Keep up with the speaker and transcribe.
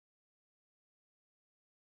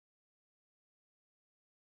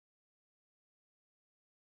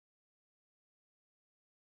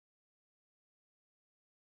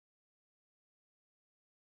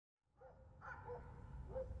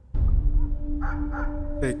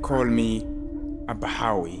They call me a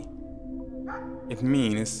Hawi. It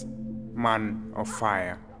means man of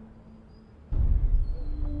fire.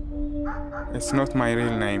 It's not my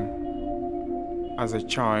real name. As a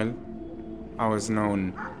child, I was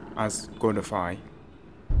known as Godify.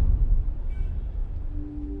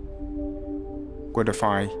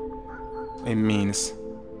 Godify, it means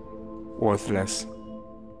worthless.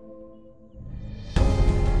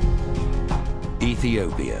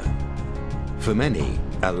 Ethiopia. For many,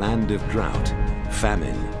 a land of drought,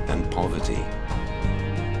 famine, and poverty.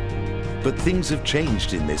 But things have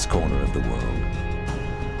changed in this corner of the world.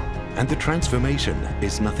 And the transformation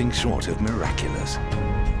is nothing short of miraculous.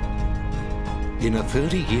 In a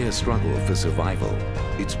 30-year struggle for survival,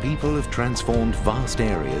 its people have transformed vast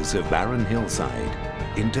areas of barren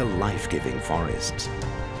hillside into life-giving forests.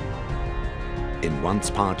 In once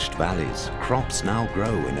parched valleys, crops now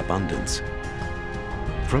grow in abundance.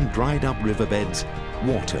 From dried-up riverbeds,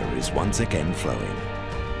 water is once again flowing.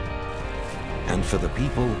 And for the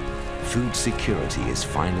people, food security is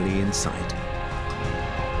finally in sight.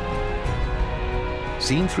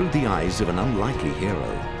 Seen through the eyes of an unlikely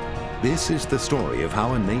hero, this is the story of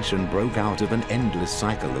how a nation broke out of an endless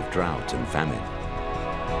cycle of drought and famine.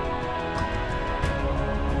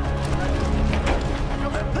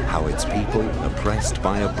 How its people, oppressed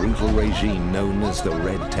by a brutal regime known as the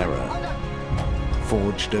Red Terror,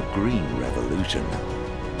 forged a green revolution.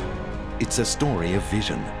 It's a story of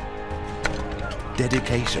vision,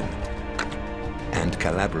 dedication, and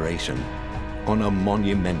collaboration on a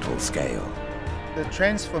monumental scale. The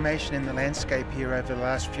transformation in the landscape here over the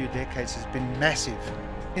last few decades has been massive.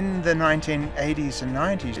 In the 1980s and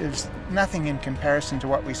 90s, it was nothing in comparison to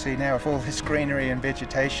what we see now with all this greenery and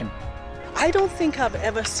vegetation. I don't think I've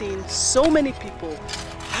ever seen so many people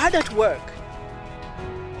hard at work.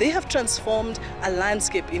 They have transformed a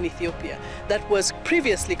landscape in Ethiopia that was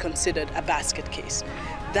previously considered a basket case.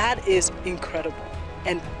 That is incredible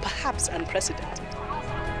and perhaps unprecedented.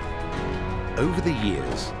 Over the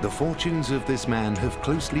years, the fortunes of this man have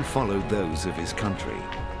closely followed those of his country.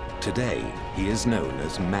 Today, he is known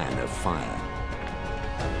as Man of Fire.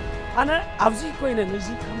 أنا عاوزين كوينا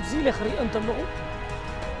نزي خمسين لخري أنت اللغو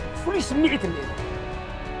فلي سمعت اللي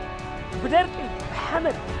بدرك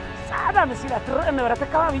محمد سعادة مسيلة ترى ولا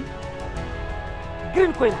تكامي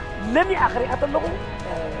قرين كوينا لم يأخري أتلغو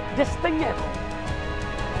دستنيا.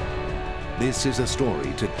 This is a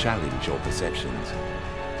story to challenge your perceptions.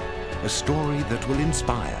 A story that will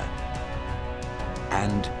inspire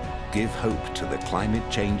and give hope to the climate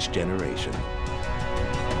change generation.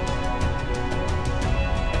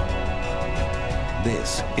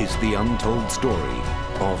 This is the untold story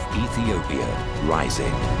of Ethiopia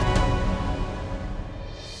Rising.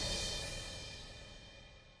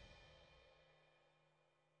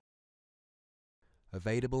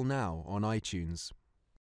 Available now on iTunes.